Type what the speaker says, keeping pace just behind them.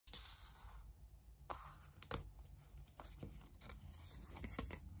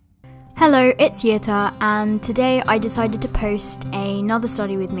Hello, it's Jeta, and today I decided to post another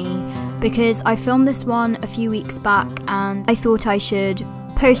study with me because I filmed this one a few weeks back and I thought I should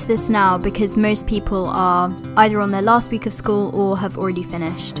post this now because most people are either on their last week of school or have already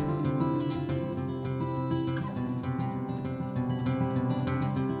finished.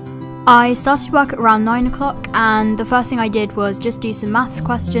 I started work at around 9 o'clock and the first thing I did was just do some maths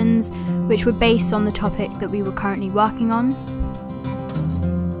questions which were based on the topic that we were currently working on.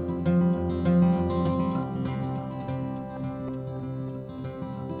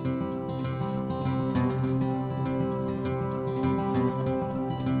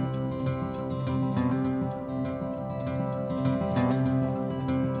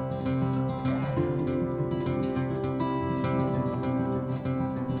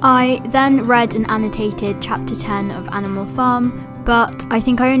 I then read and annotated chapter 10 of Animal Farm, but I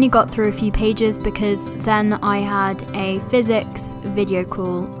think I only got through a few pages because then I had a physics video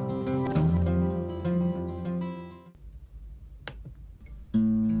call.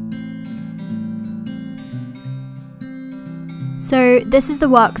 So this is the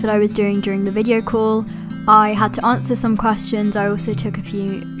work that I was doing during the video call. I had to answer some questions. I also took a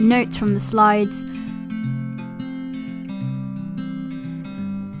few notes from the slides.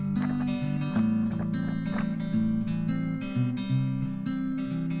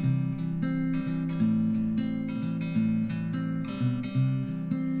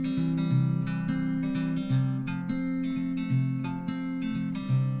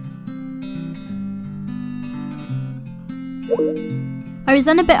 I was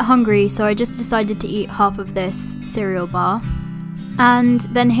then a bit hungry, so I just decided to eat half of this cereal bar. And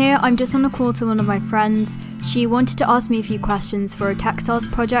then here I'm just on a call to one of my friends. She wanted to ask me a few questions for a textiles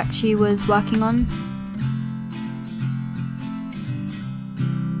project she was working on.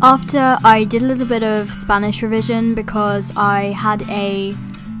 After I did a little bit of Spanish revision because I had a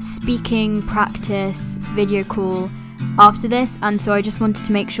speaking practice video call after this, and so I just wanted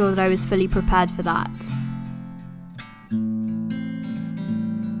to make sure that I was fully prepared for that.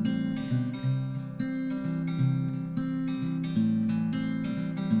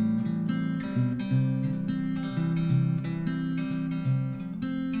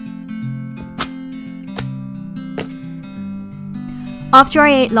 After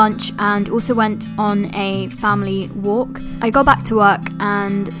I ate lunch and also went on a family walk, I got back to work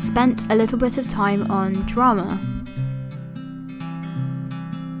and spent a little bit of time on drama.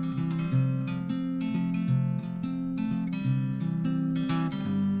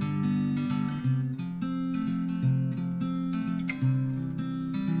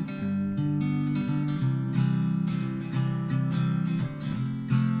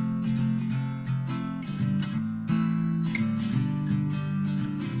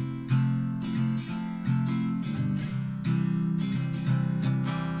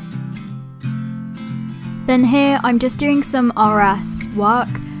 Then here I'm just doing some RS work.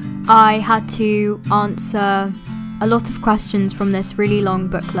 I had to answer a lot of questions from this really long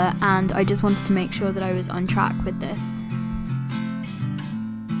booklet and I just wanted to make sure that I was on track with this.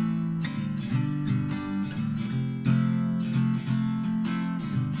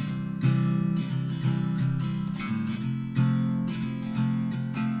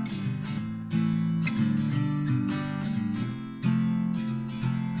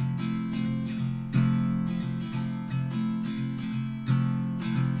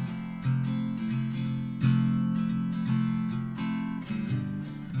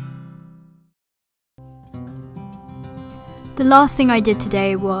 The last thing I did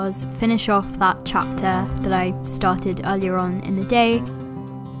today was finish off that chapter that I started earlier on in the day.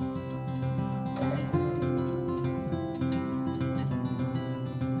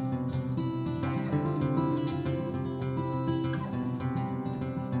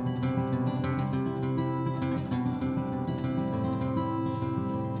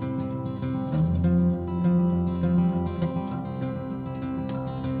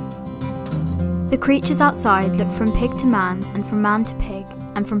 The creatures outside looked from pig to man, and from man to pig,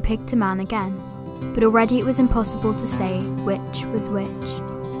 and from pig to man again, but already it was impossible to say which was which.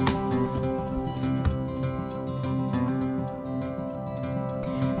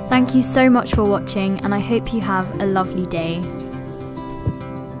 Thank you so much for watching, and I hope you have a lovely day.